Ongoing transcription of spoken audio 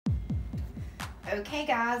Okay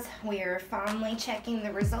guys, we are finally checking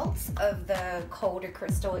the results of the coal to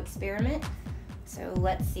crystal experiment. So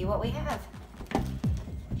let's see what we have.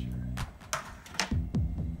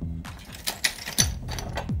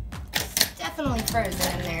 It's definitely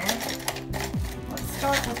frozen in there. Let's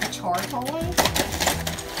start with the charcoal one.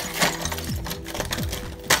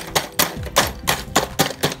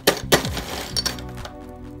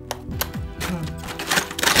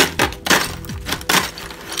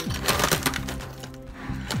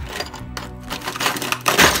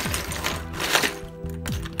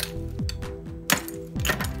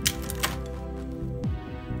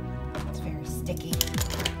 Sticky.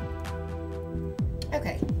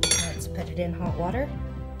 Okay, let's put it in hot water.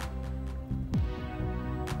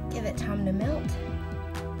 Give it time to melt.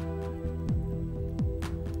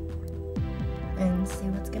 And see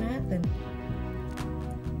what's gonna happen.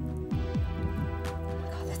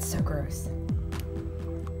 God, that's so gross.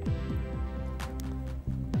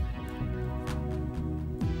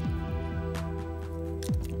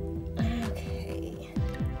 Okay,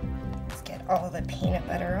 let's get all the peanut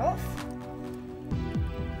butter off.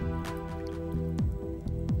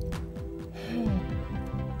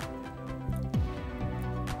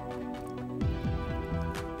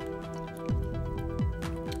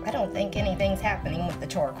 I don't think anything's happening with the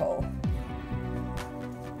charcoal.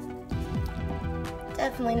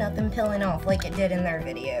 Definitely nothing peeling off like it did in their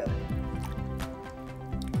video.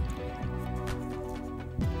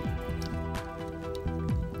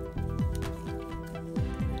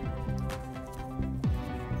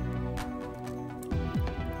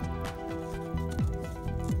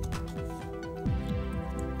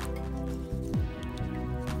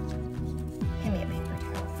 Give me a paper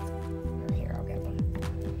towel. Or here, I'll get one.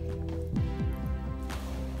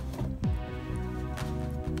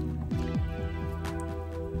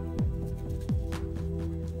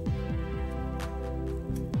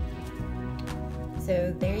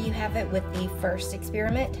 So there you have it with the first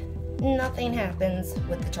experiment. Nothing happens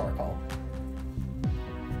with the charcoal. I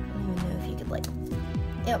don't even know if you could like,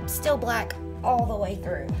 yep, still black all the way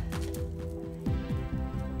through.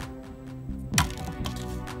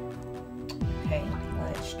 Okay,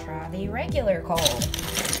 let's try the regular coal.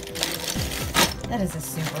 That is a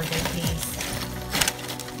super good piece.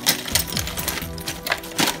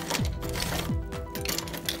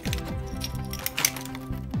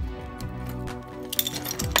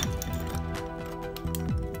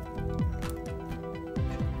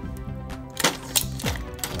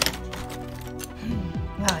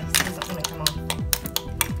 Nice, doesn't want to come off.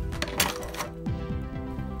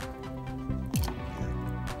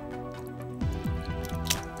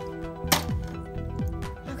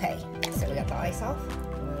 Okay, so we got the ice off.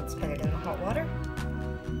 Let's put it in the hot water.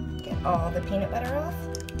 Get all the peanut butter off.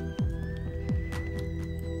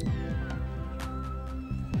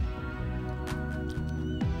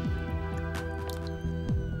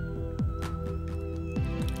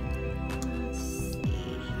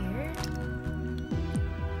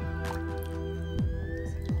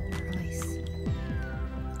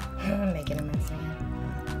 I'm making a mess again.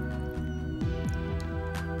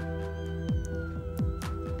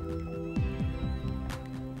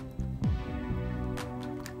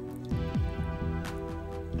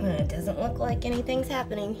 It doesn't look like anything's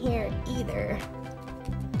happening here either.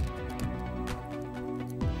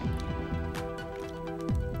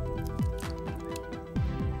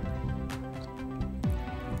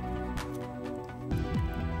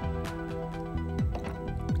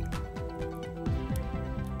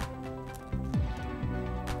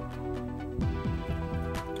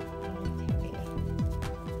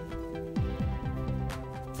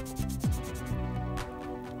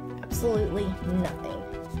 Absolutely nothing.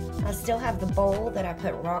 I still have the bowl that I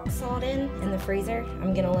put rock salt in the freezer.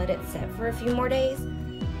 I'm gonna let it set for a few more days.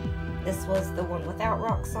 This was the one without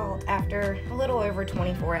rock salt after a little over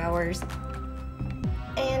 24 hours.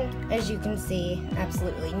 And as you can see,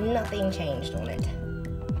 absolutely nothing changed on it.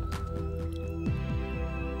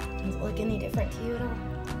 Does it look any different to you at all?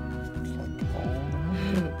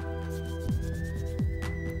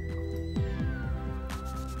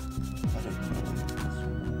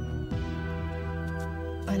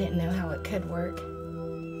 I didn't know how it could work.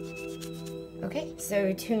 Okay,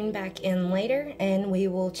 so tune back in later and we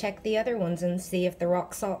will check the other ones and see if the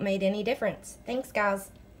rock salt made any difference. Thanks, guys.